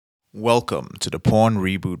Welcome to the Porn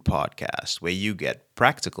Reboot podcast, where you get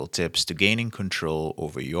practical tips to gaining control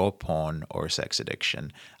over your porn or sex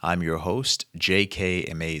addiction. I'm your host, JK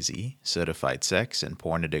Amazy, certified sex and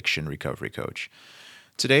porn addiction recovery coach.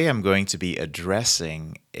 Today, I'm going to be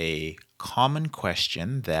addressing a common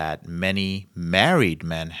question that many married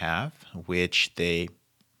men have, which they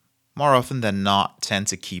more often than not tend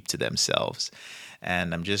to keep to themselves.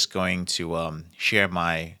 And I'm just going to share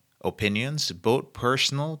my opinions, both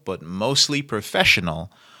personal but mostly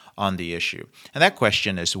professional, on the issue. And that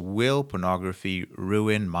question is: will pornography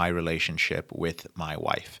ruin my relationship with my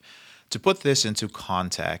wife? To put this into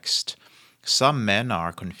context, some men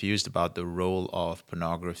are confused about the role of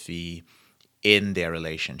pornography in their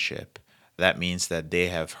relationship. That means that they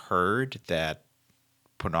have heard that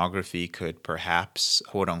pornography could perhaps,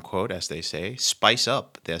 quote unquote, as they say, spice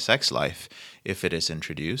up their sex life if it is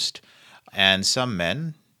introduced. And some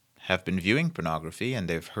men have been viewing pornography and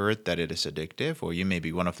they've heard that it is addictive, or you may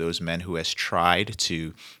be one of those men who has tried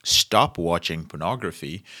to stop watching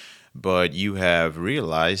pornography, but you have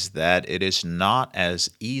realized that it is not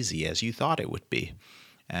as easy as you thought it would be.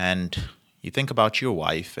 And you think about your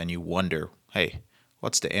wife and you wonder, hey,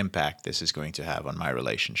 what's the impact this is going to have on my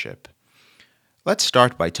relationship? Let's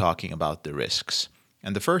start by talking about the risks.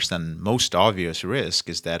 And the first and most obvious risk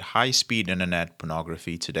is that high speed internet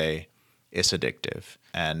pornography today is addictive.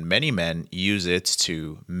 And many men use it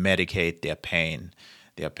to medicate their pain.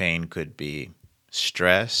 Their pain could be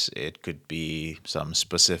stress, it could be some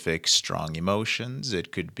specific strong emotions,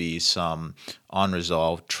 it could be some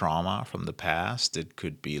unresolved trauma from the past, it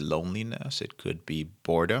could be loneliness, it could be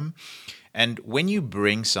boredom. And when you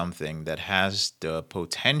bring something that has the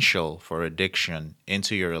potential for addiction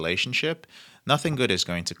into your relationship, nothing good is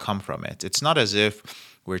going to come from it. It's not as if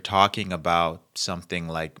we're talking about something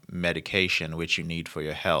like medication, which you need for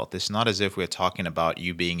your health. It's not as if we're talking about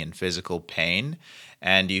you being in physical pain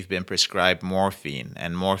and you've been prescribed morphine,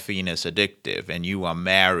 and morphine is addictive, and you are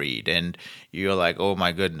married, and you're like, oh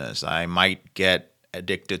my goodness, I might get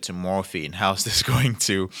addicted to morphine. How's this going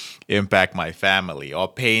to impact my family?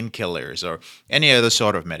 Or painkillers or any other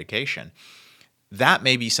sort of medication. That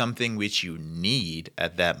may be something which you need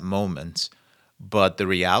at that moment, but the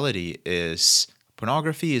reality is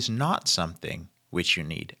pornography is not something which you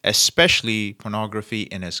need, especially pornography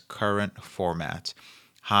in its current format,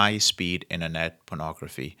 high speed internet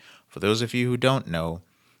pornography. For those of you who don't know,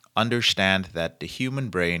 understand that the human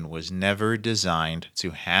brain was never designed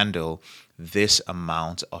to handle this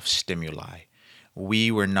amount of stimuli.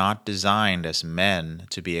 We were not designed as men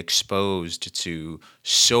to be exposed to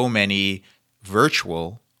so many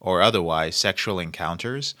virtual or otherwise sexual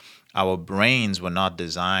encounters. Our brains were not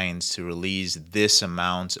designed to release this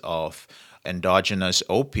amount of endogenous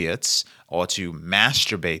opiates or to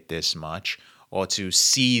masturbate this much or to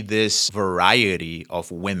see this variety of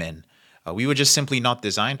women. We were just simply not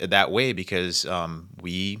designed that way because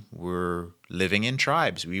we were living in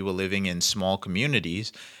tribes. We were living in small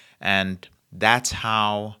communities. And that's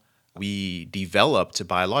how we developed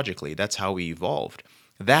biologically. That's how we evolved.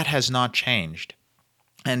 That has not changed.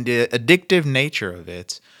 And the addictive nature of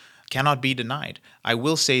it cannot be denied. I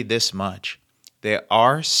will say this much. There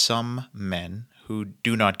are some men who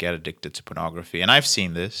do not get addicted to pornography. And I've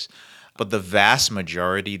seen this. But the vast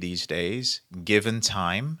majority these days, given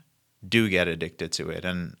time, do get addicted to it.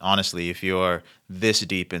 And honestly, if you're this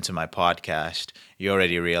deep into my podcast, you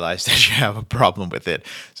already realize that you have a problem with it.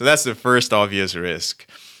 So that's the first obvious risk.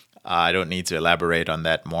 I don't need to elaborate on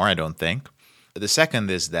that more, I don't think. The second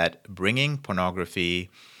is that bringing pornography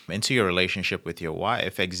into your relationship with your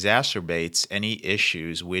wife exacerbates any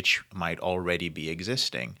issues which might already be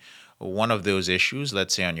existing. One of those issues,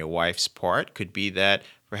 let's say on your wife's part, could be that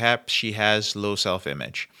perhaps she has low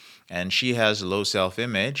self-image. And she has low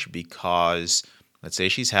self-image because, let's say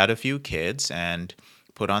she's had a few kids and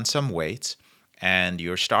put on some weight, and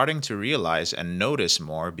you're starting to realize and notice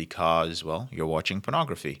more because, well, you're watching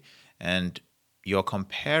pornography. And you're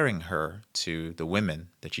comparing her to the women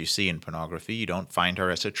that you see in pornography. You don't find her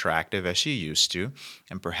as attractive as you used to.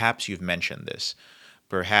 And perhaps you've mentioned this.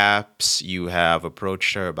 Perhaps you have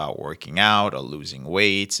approached her about working out or losing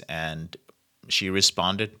weight, and she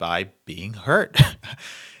responded by being hurt,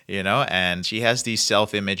 and she has these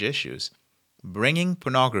self-image issues. Bringing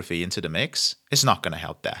pornography into the mix is not going to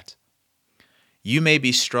help that. You may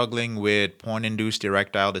be struggling with porn-induced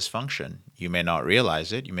erectile dysfunction. You may not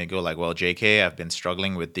realize it. You may go like, well, JK, I've been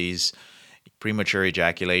struggling with these premature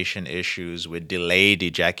ejaculation issues, with delayed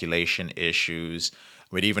ejaculation issues,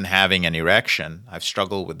 with even having an erection. I've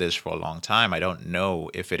struggled with this for a long time. I don't know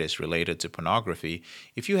if it is related to pornography.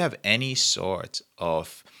 If you have any sort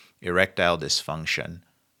of erectile dysfunction,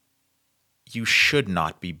 you should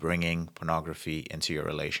not be bringing pornography into your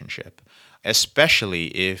relationship, especially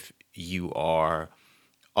if you are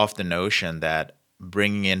of the notion that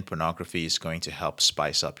bringing in pornography is going to help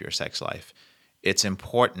spice up your sex life. It's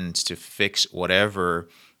important to fix whatever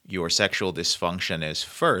your sexual dysfunction is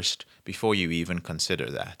first before you even consider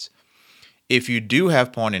that. If you do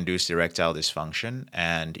have porn induced erectile dysfunction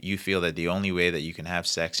and you feel that the only way that you can have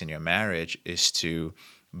sex in your marriage is to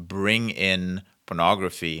bring in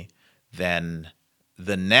pornography, then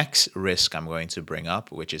the next risk I'm going to bring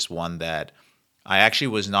up, which is one that I actually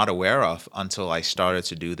was not aware of until I started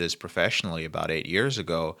to do this professionally about 8 years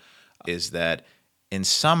ago, is that in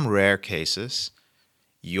some rare cases,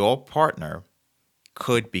 your partner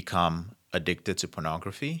could become addicted to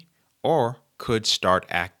pornography or could start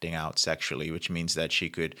acting out sexually, which means that she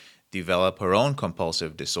could develop her own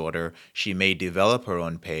compulsive disorder. She may develop her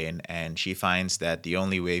own pain, and she finds that the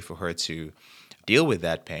only way for her to deal with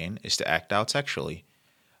that pain is to act out sexually.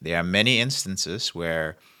 There are many instances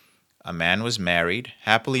where a man was married,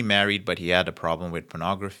 happily married, but he had a problem with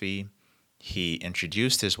pornography. He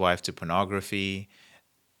introduced his wife to pornography.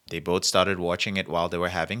 They both started watching it while they were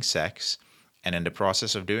having sex. And in the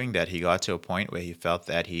process of doing that, he got to a point where he felt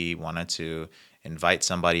that he wanted to invite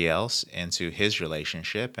somebody else into his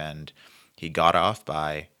relationship. And he got off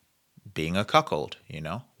by being a cuckold,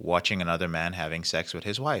 watching another man having sex with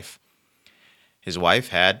his wife. His wife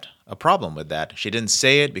had a problem with that. She didn't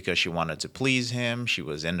say it because she wanted to please him. She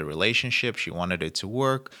was in the relationship. She wanted it to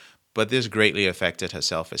work. But this greatly affected her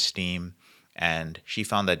self-esteem. And she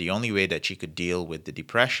found that the only way that she could deal with the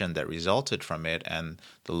depression that resulted from it and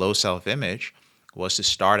the low self-image was to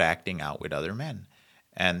start acting out with other men.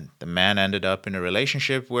 And the man ended up in a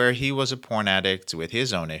relationship where he was a porn addict with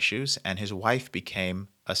his own issues, and his wife became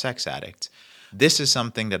a sex addict. This is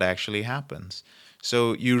something that actually happens.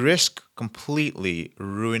 So you risk completely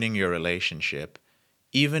ruining your relationship,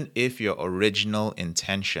 even if your original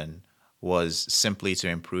intention was simply to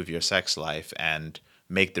improve your sex life and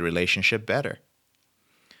make the relationship better.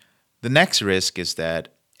 The next risk is that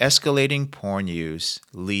escalating porn use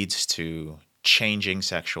leads to changing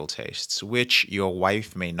sexual tastes, which your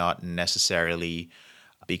wife may not necessarily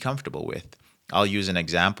be comfortable with. I'll use an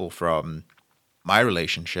example from my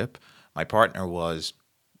relationship. My partner was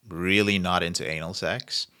really not into anal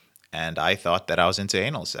sex, and I thought that I was into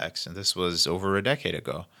anal sex, and this was over a decade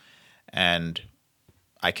ago. And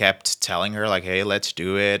I kept telling her, like, hey, let's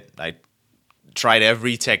do it. I tried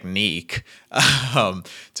every technique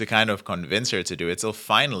to kind of convince her to do it. So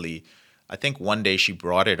finally, I think one day she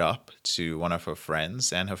brought it up to one of her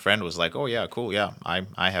friends, and her friend was like, oh, yeah, cool. Yeah,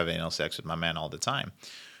 I have anal sex with my man all the time.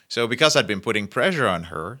 So because I'd been putting pressure on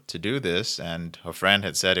her to do this, and her friend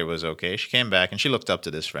had said it was okay, she came back and she looked up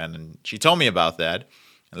to this friend and she told me about that.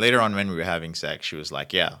 And later on when we were having sex, she was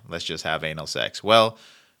like, yeah, let's just have anal sex. Well,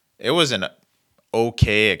 it was an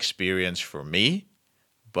okay experience for me,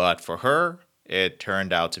 but for her, it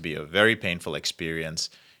turned out to be a very painful experience.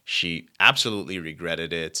 She absolutely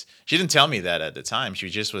regretted it. She didn't tell me that at the time. She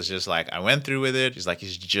just was just like, I went through with it. She's like,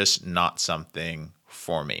 it's just not something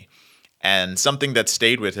for me. And something that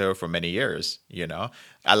stayed with her for many years.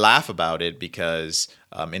 I laugh about it because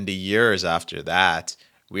in the years after that,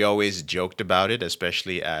 we always joked about it,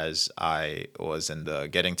 especially as I was in the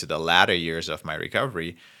getting to the latter years of my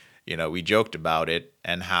recovery. We joked about it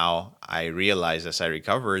and how I realized as I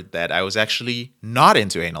recovered that I was actually not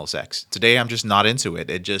into anal sex. Today, I'm just not into it.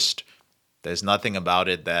 There's nothing about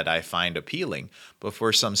it that I find appealing. But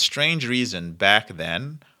for some strange reason back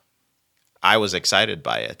then, I was excited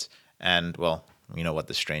by it. And well, you know what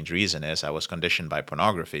the strange reason is. I was conditioned by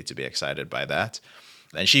pornography to be excited by that.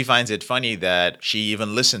 And she finds it funny that she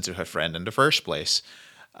even listened to her friend in the first place.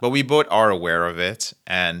 But we both are aware of it,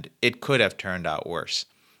 and it could have turned out worse.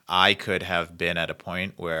 I could have been at a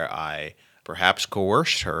point where I perhaps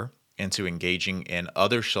coerced her into engaging in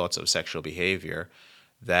other sorts of sexual behavior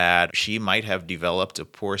that she might have developed a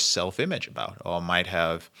poor self-image about or might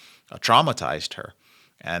have traumatized her.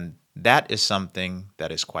 And that is something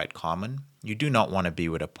that is quite common. You do not want to be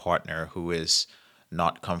with a partner who is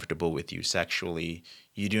not comfortable with you sexually.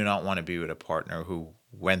 You do not want to be with a partner who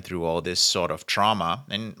went through all this sort of trauma.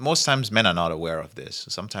 And most times men are not aware of this.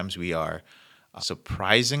 Sometimes we are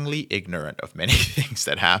surprisingly ignorant of many things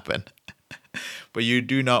that happen. But you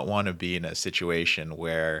do not want to be in a situation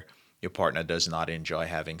where your partner does not enjoy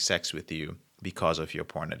having sex with you because of your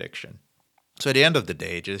porn addiction. So at the end of the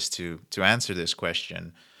day, just to answer this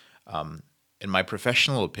question, in my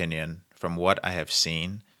professional opinion, from what I have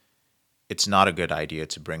seen, it's not a good idea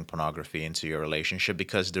to bring pornography into your relationship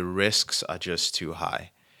because the risks are just too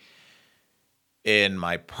high. In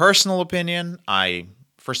my personal opinion, I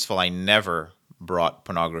first of all, I never brought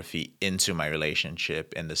pornography into my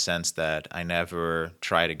relationship in the sense that I never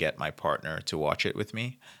try to get my partner to watch it with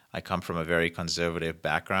me. I come from a very conservative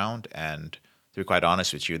background, and to be quite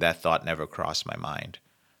honest with you, that thought never crossed my mind.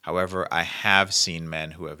 However, I have seen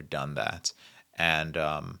men who have done that, and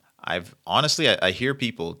I've honestly, I hear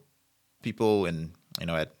people in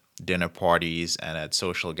at dinner parties and at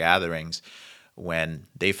social gatherings when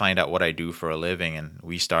they find out what I do for a living and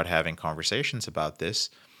we start having conversations about this.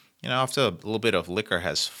 After a little bit of liquor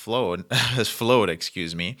has flowed,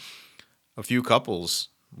 excuse me, a few couples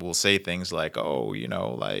will say things like, "Oh,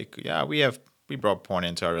 like yeah, we brought porn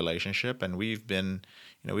into our relationship and we've been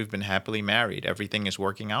happily married. Everything is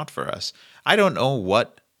working out for us." I don't know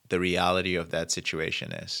what the reality of that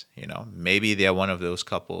situation is. Maybe they're one of those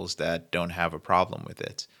couples that don't have a problem with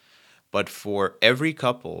it. But for every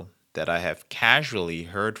couple that I have casually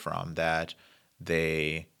heard from that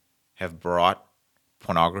they have brought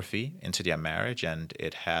pornography into their marriage and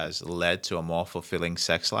it has led to a more fulfilling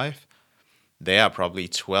sex life, there are probably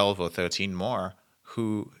 12 or 13 more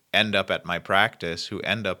who end up at my practice, who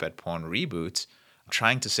end up at Porn Reboots,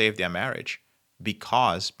 trying to save their marriage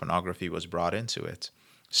because pornography was brought into it.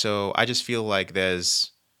 So I just feel like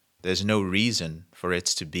there's no reason for it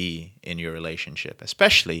to be in your relationship,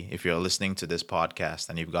 especially if you're listening to this podcast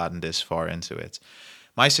and you've gotten this far into it.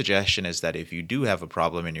 My suggestion is that if you do have a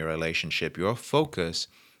problem in your relationship, your focus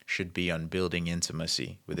should be on building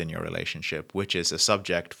intimacy within your relationship, which is a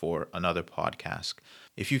subject for another podcast.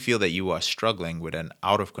 If you feel that you are struggling with an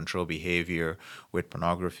out of control behavior with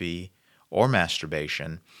pornography or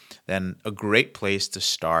masturbation, then a great place to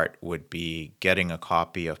start would be getting a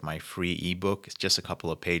copy of my free ebook. It's just a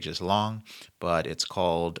couple of pages long, but it's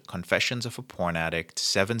called Confessions of a Porn Addict: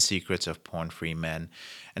 7 Secrets of Porn-Free Men.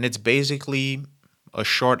 And it's basically a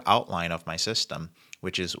short outline of my system,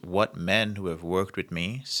 which is what men who have worked with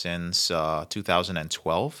me since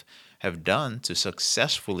 2012 have done to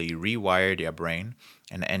successfully rewire their brain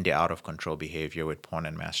and end their out of control behavior with porn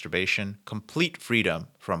and masturbation, complete freedom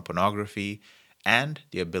from pornography, and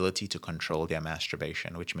the ability to control their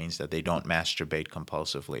masturbation, which means that they don't masturbate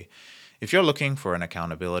compulsively. If you're looking for an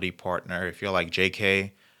accountability partner, if you're like,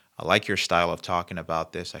 JK, I like your style of talking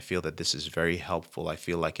about this, I feel that this is very helpful, I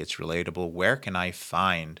feel like it's relatable, where can I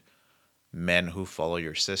find men who follow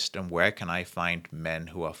your system? Where can I find men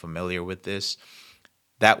who are familiar with this?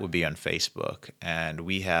 That would be on Facebook. And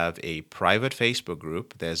we have a private Facebook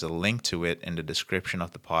group. There's a link to it in the description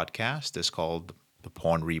of the podcast. It's called the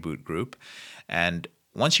Porn Reboot Group. And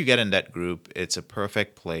once you get in that group, it's a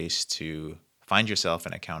perfect place to find yourself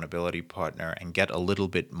an accountability partner and get a little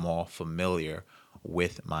bit more familiar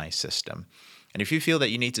with my system. And if you feel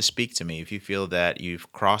that you need to speak to me, if you feel that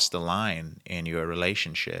you've crossed the line in your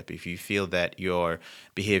relationship, if you feel that your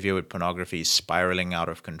behavior with pornography is spiraling out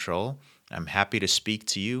of control, I'm happy to speak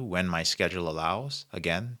to you when my schedule allows.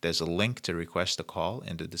 Again, there's a link to request a call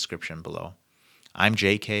in the description below. I'm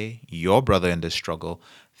JK, your brother in this struggle.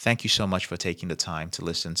 Thank you so much for taking the time to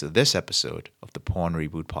listen to this episode of the Porn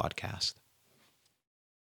Reboot Podcast.